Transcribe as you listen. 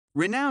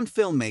Renowned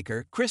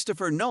filmmaker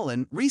Christopher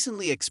Nolan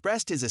recently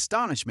expressed his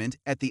astonishment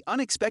at the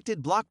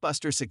unexpected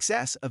blockbuster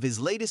success of his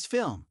latest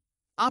film,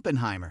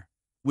 Oppenheimer,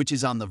 which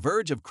is on the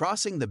verge of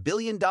crossing the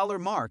billion-dollar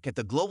mark at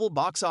the global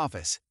box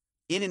office.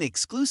 In an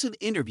exclusive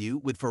interview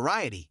with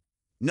Variety,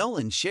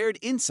 Nolan shared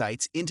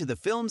insights into the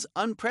film's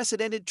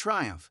unprecedented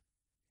triumph,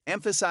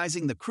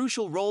 emphasizing the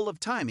crucial role of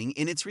timing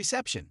in its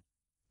reception.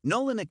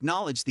 Nolan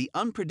acknowledged the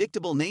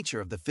unpredictable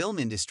nature of the film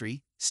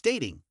industry,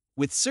 stating,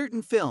 "With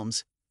certain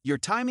films, your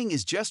timing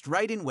is just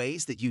right in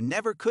ways that you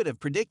never could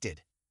have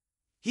predicted."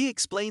 He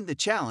explained the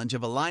challenge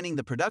of aligning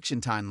the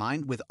production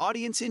timeline with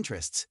audience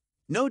interests,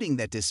 noting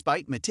that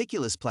despite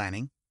meticulous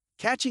planning,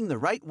 catching the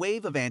right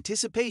wave of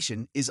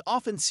anticipation is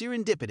often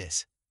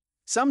serendipitous.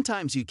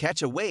 Sometimes you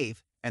catch a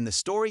wave, and the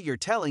story you're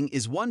telling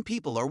is one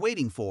people are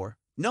waiting for,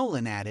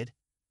 Nolan added.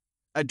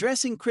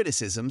 Addressing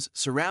criticisms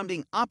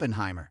surrounding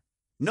Oppenheimer,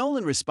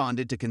 Nolan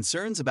responded to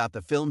concerns about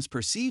the film's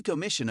perceived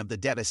omission of the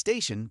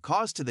devastation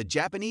caused to the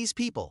Japanese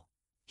people.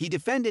 He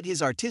defended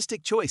his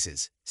artistic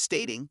choices,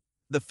 stating,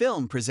 "The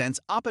film presents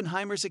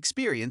Oppenheimer's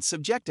experience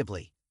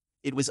subjectively.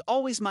 It was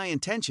always my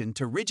intention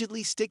to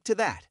rigidly stick to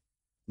that."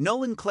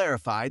 Nolan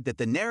clarified that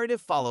the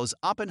narrative follows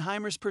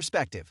Oppenheimer's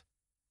perspective,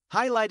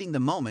 highlighting the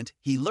moment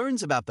he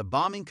learns about the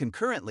bombing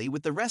concurrently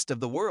with the rest of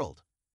the world.